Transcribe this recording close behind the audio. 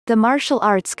The martial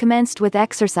arts commenced with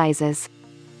exercises.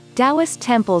 Taoist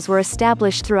temples were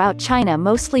established throughout China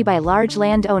mostly by large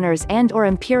landowners and/or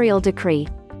imperial decree.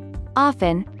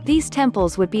 Often, these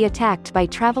temples would be attacked by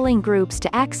traveling groups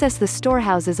to access the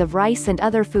storehouses of rice and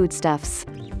other foodstuffs.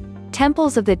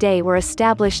 Temples of the day were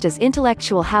established as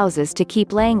intellectual houses to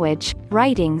keep language,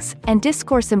 writings, and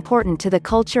discourse important to the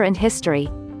culture and history.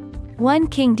 One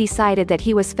king decided that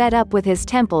he was fed up with his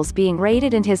temples being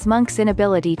raided and his monks'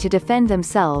 inability to defend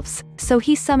themselves, so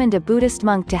he summoned a Buddhist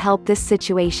monk to help this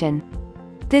situation.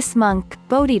 This monk,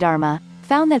 Bodhidharma,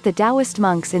 found that the Taoist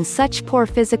monks in such poor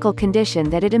physical condition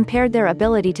that it impaired their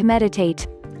ability to meditate.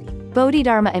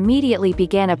 Bodhidharma immediately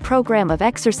began a program of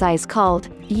exercise called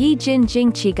Yi Jin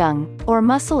Jing Qigong, or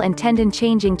muscle and tendon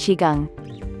changing Qigong.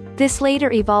 This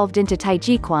later evolved into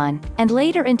Taijiquan, and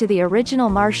later into the original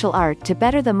martial art to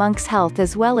better the monk's health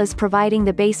as well as providing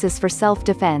the basis for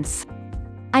self-defense.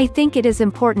 I think it is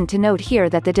important to note here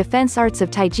that the defense arts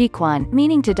of Taijiquan,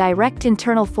 meaning to direct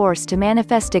internal force to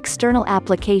manifest external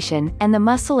application, and the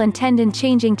muscle and tendon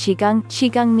changing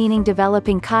Qigong meaning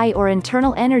developing Kai or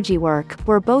internal energy work,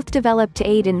 were both developed to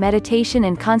aid in meditation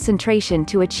and concentration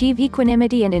to achieve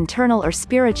equanimity and internal or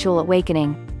spiritual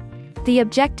awakening. The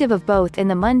objective of both in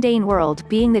the mundane world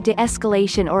being the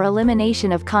de-escalation or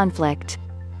elimination of conflict.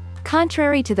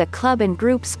 Contrary to the club and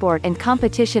group sport and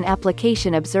competition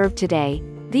application observed today,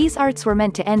 these arts were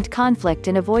meant to end conflict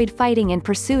and avoid fighting in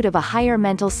pursuit of a higher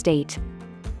mental state.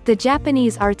 The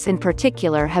Japanese arts in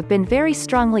particular have been very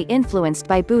strongly influenced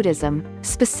by Buddhism,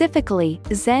 specifically,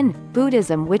 Zen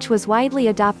Buddhism, which was widely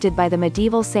adopted by the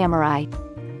medieval samurai.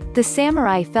 The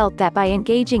samurai felt that by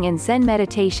engaging in Zen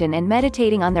meditation and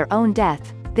meditating on their own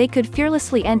death, they could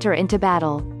fearlessly enter into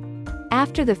battle.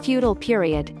 After the feudal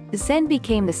period, Zen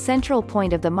became the central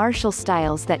point of the martial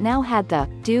styles that now had the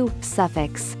do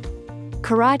suffix.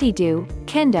 Karate-do,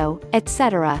 kendo,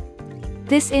 etc.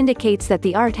 This indicates that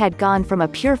the art had gone from a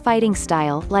pure fighting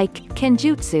style, like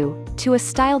kenjutsu, to a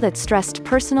style that stressed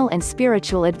personal and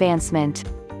spiritual advancement.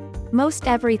 Most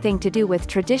everything to do with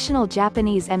traditional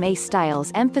Japanese MA styles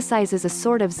emphasizes a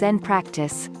sort of Zen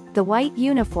practice, the white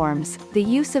uniforms, the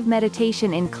use of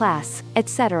meditation in class,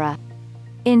 etc.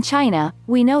 In China,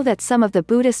 we know that some of the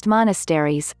Buddhist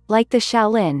monasteries, like the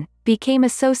Shaolin, became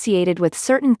associated with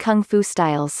certain kung fu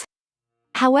styles.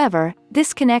 However,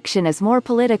 this connection is more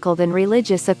political than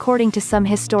religious according to some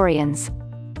historians.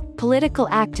 Political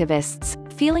activists,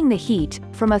 feeling the heat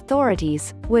from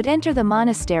authorities, would enter the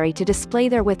monastery to display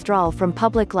their withdrawal from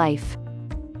public life.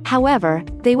 However,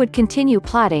 they would continue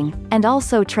plotting, and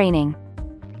also training.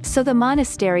 So the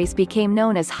monasteries became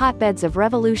known as hotbeds of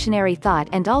revolutionary thought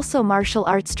and also martial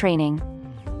arts training.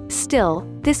 Still,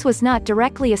 this was not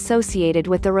directly associated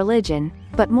with the religion,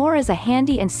 but more as a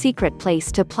handy and secret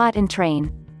place to plot and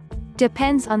train.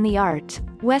 Depends on the art.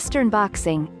 Western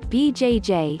boxing,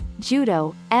 BJJ,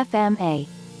 judo, FMA.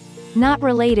 Not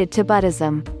related to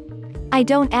Buddhism. I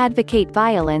don't advocate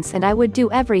violence and I would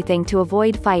do everything to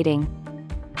avoid fighting.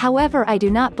 However, I do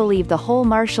not believe the whole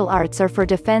martial arts are for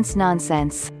defense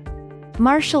nonsense.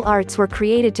 Martial arts were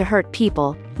created to hurt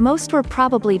people, most were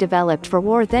probably developed for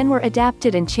war then were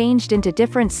adapted and changed into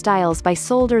different styles by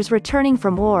soldiers returning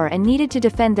from war and needed to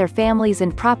defend their families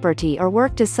and property or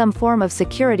worked as some form of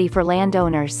security for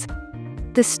landowners.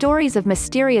 The stories of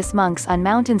mysterious monks on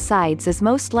mountainsides is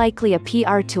most likely a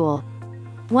PR tool.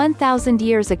 1,000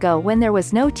 years ago when there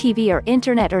was no TV or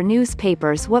internet or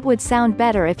newspapers, what would sound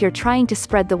better if you're trying to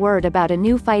spread the word about a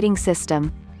new fighting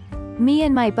system? Me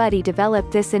and my buddy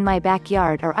developed this in my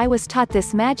backyard, or I was taught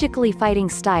this magically fighting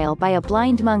style by a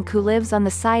blind monk who lives on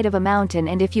the side of a mountain,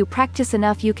 and if you practice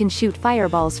enough you can shoot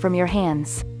fireballs from your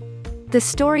hands. The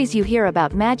stories you hear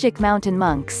about magic mountain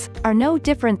monks are no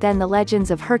different than the legends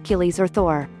of Hercules or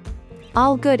Thor.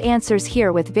 All good answers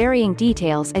here with varying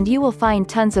details, and you will find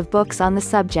tons of books on the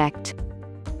subject.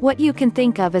 What you can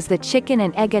think of as the chicken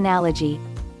and egg analogy.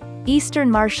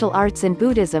 Eastern martial arts and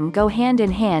Buddhism go hand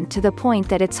in hand to the point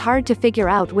that it's hard to figure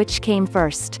out which came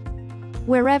first.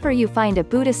 Wherever you find a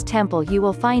Buddhist temple you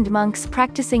will find monks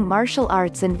practicing martial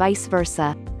arts and vice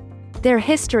versa. Their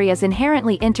history is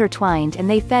inherently intertwined and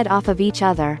they fed off of each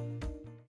other.